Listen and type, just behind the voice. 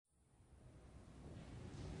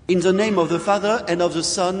In the name of the Father, and of the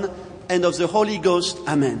Son, and of the Holy Ghost.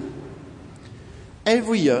 Amen.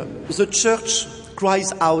 Every year, the Church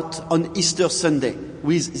cries out on Easter Sunday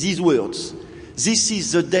with these words: "This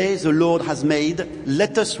is the day the Lord has made.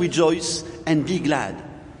 Let us rejoice and be glad."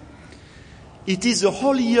 It is the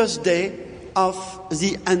holiest day of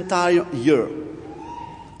the entire year.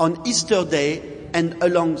 On Easter Day and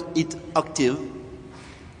along its octave,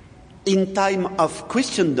 in time of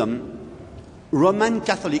Christendom, Roman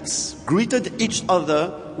Catholics greeted each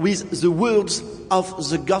other with the words of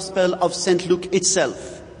the Gospel of St. Luke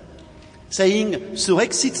itself, saying,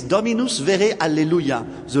 "Surrexit Dominus vere alleluia,"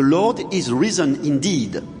 the Lord is risen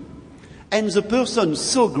indeed. And the person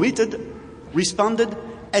so greeted responded,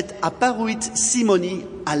 "Et apparuit Simoni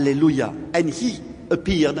alleluia," and he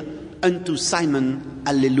appeared unto Simon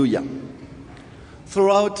alleluia.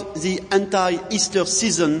 Throughout the entire Easter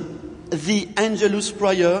season, the Angelus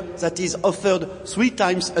prayer that is offered 3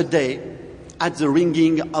 times a day at the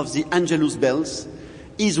ringing of the Angelus bells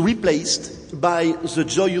is replaced by the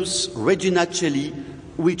joyous Regina Caeli,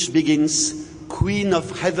 which begins, "Queen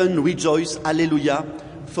of heaven, rejoice, alleluia,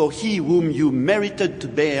 for he whom you merited to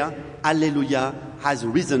bear, alleluia, has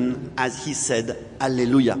risen as he said,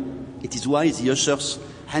 alleluia." It is why the ushers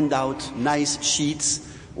hand out nice sheets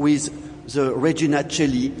with the Regina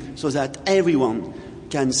Caeli so that everyone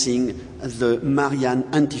can sing the Marian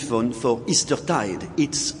antiphon for Eastertide.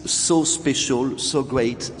 It's so special, so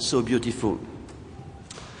great, so beautiful.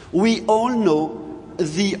 We all know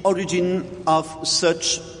the origin of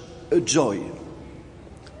such a joy.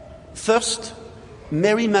 First,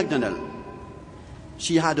 Mary Magdalene.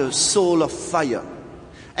 She had a soul of fire,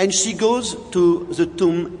 and she goes to the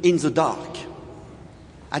tomb in the dark,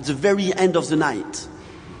 at the very end of the night.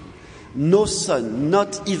 No sun,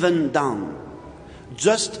 not even dawn.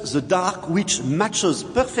 Just the dark, which matches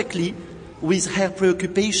perfectly with her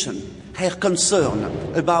preoccupation, her concern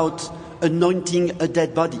about anointing a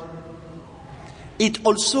dead body.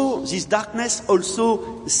 This darkness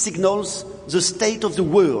also signals the state of the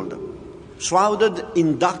world, shrouded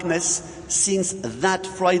in darkness since that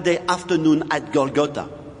Friday afternoon at Golgotha.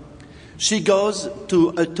 She goes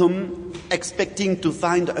to a tomb expecting to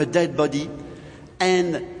find a dead body,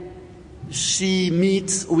 and she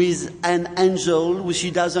meets with an angel who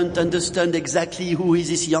she doesn't understand exactly who is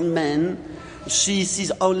this young man. She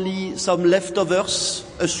sees only some leftovers,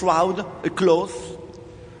 a shroud, a cloth.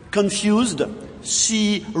 Confused,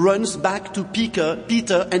 she runs back to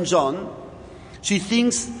Peter and John. She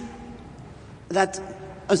thinks that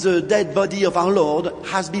the dead body of our Lord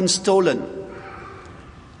has been stolen.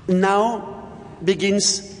 Now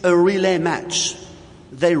begins a relay match.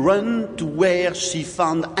 They run to where she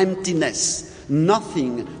found emptiness,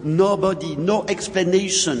 nothing, nobody, no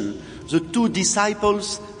explanation. The 2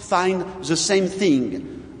 disciples find the same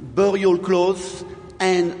thing: burial clothes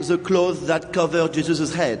and the clothes that cover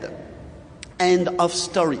Jesus' head. End of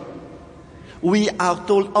story. We are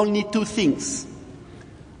told only 2 things.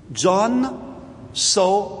 John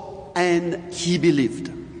saw and he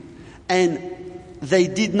believed. And they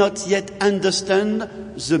did not yet understand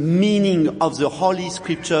the meaning of the Holy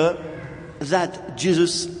Scripture that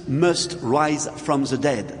Jesus must rise from the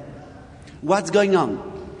dead. What's going on?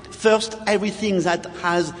 First, everything that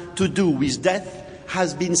has to do with death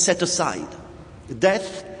has been set aside.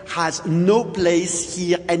 Death has no place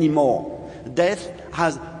here anymore. Death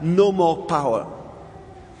has no more power.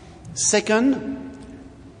 Second,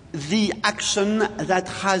 the action that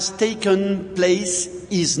has taken place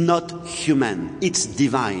is not human. It's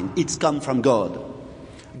divine. It's come from God.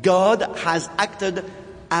 God has acted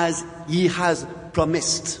as he has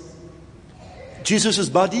promised. Jesus'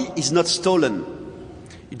 body is not stolen.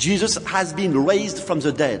 Jesus has been raised from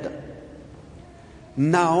the dead.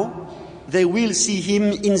 Now they will see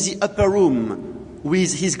him in the upper room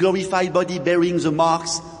with his glorified body bearing the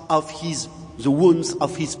marks of the wounds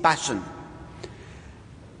of his passion.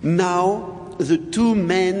 Now the 2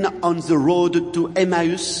 men on the road to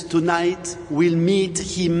Emmaus tonight will meet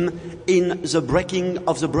him in the breaking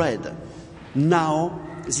of the bread. Now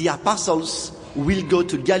the apostles will go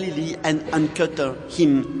to Galilee and encounter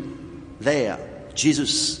him there,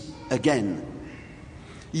 Jesus again.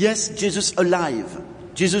 Yes, Jesus alive,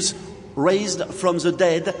 Jesus raised from the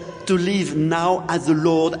dead to live now as the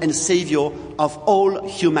Lord and Savior of all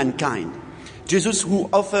humankind. Jesus who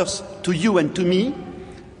offers to you and to me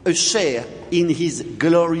a share in his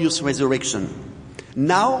glorious resurrection.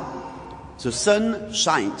 Now the sun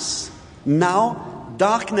shines. Now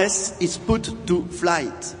darkness is put to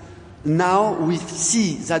flight. Now we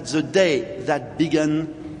see that the day that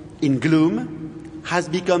began in gloom has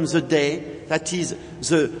become the day that is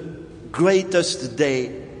the greatest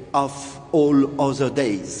day of all other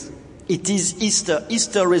days. It is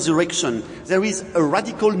Easter resurrection. There is a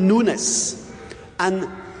radical newness,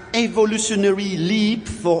 an evolutionary leap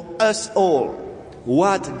for us all.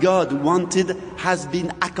 What God wanted has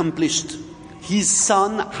been accomplished. His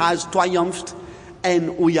Son has triumphed,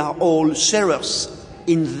 and we are all sharers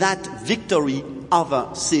in that victory over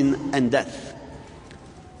sin and death.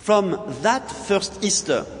 From that first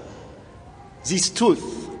Easter, this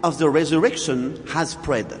truth of the resurrection has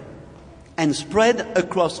spread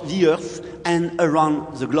across the earth and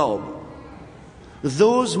around the globe.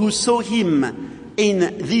 Those who saw him in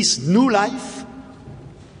this new life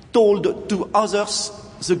told to others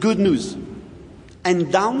the good news.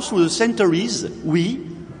 And down through the centuries, we,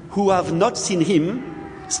 who have not seen him,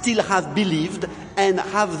 still have believed and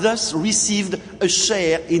have thus received a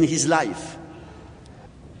share in his life.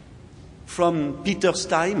 From Peter's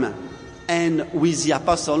time and with the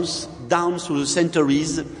apostles, down through the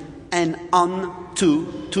centuries and on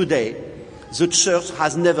to today, the church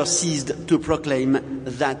has never ceased to proclaim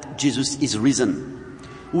that Jesus is risen.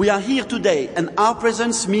 We are here today, and our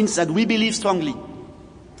presence means that we believe strongly.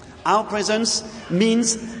 Our presence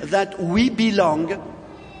means that we belong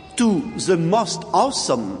to the most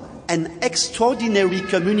awesome and extraordinary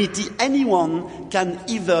community anyone can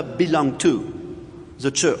ever belong to,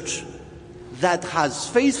 the church, that has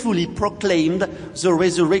faithfully proclaimed the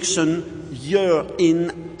resurrection year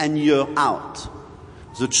in and year out.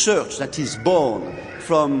 The church that is born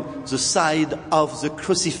from the side of the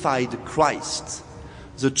crucified Christ.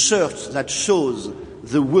 The church that shows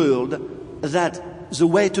the world that the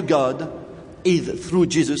way to God is through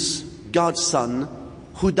Jesus, God's Son,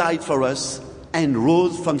 who died for us and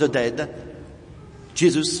rose from the dead.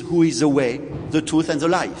 Jesus, who is the way, the truth, and the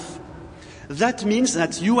life. That means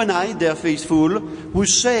that you and I, dear faithful, who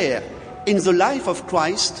share in the life of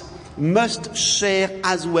Christ, must share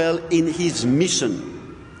as well in his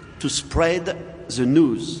mission to spread the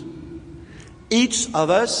news. Each of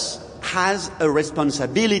us has a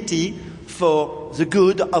responsibility for the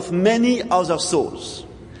good of many other souls.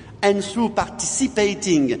 And through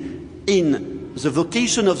participating in the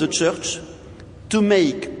vocation of the church to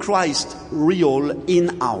make Christ real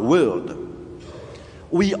in our world,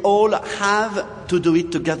 we all have to do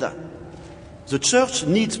it together. The church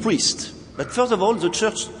needs priests, but first of all, the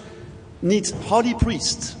church needs holy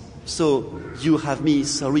priests. So you have me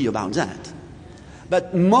sorry about that.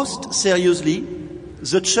 But most seriously,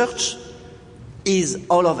 the church is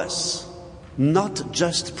all of us, not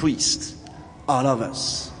just priests, all of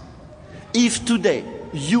us. If today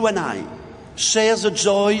you and I share the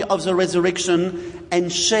joy of the resurrection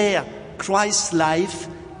and share Christ's life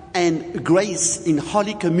and grace in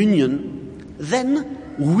Holy Communion,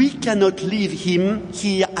 then we cannot leave him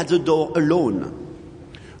here at the door alone.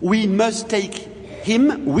 We must take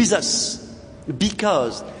him with us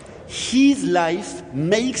because his life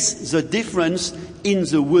makes the difference in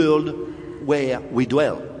the world where we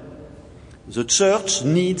dwell. The church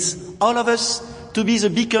needs all of us to be the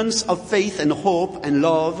beacons of faith and hope and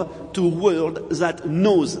love to a world that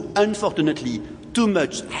knows, unfortunately, too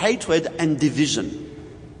much hatred and division.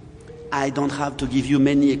 I don't have to give you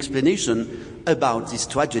many explanations about this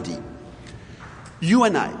tragedy. You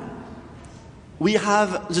and I, we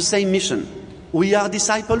have the same mission. We are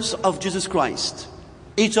disciples of Jesus Christ.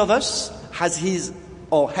 Each of us has his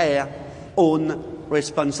or her own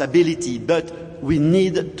responsibility, but we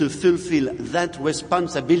need to fulfill that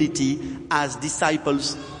responsibility as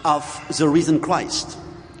disciples of the risen Christ.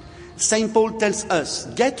 St. Paul tells us,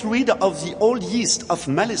 get rid of the old yeast of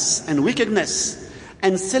malice and wickedness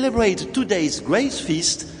and celebrate today's grace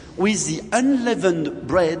feast with the unleavened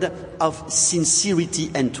bread of sincerity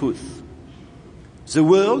and truth. The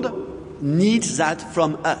world needs that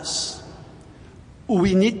from us.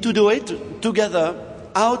 We need to do it together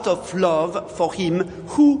out of love for him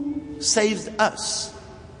who saved us.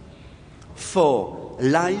 For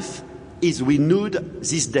life is renewed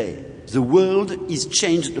this day. The world is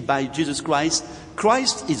changed by Jesus Christ.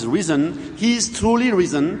 Christ is risen. He is truly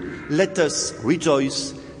risen. Let us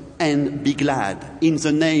rejoice and be glad. In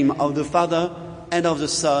the name of the Father, and of the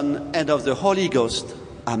Son, and of the Holy Ghost.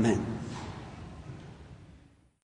 Amen.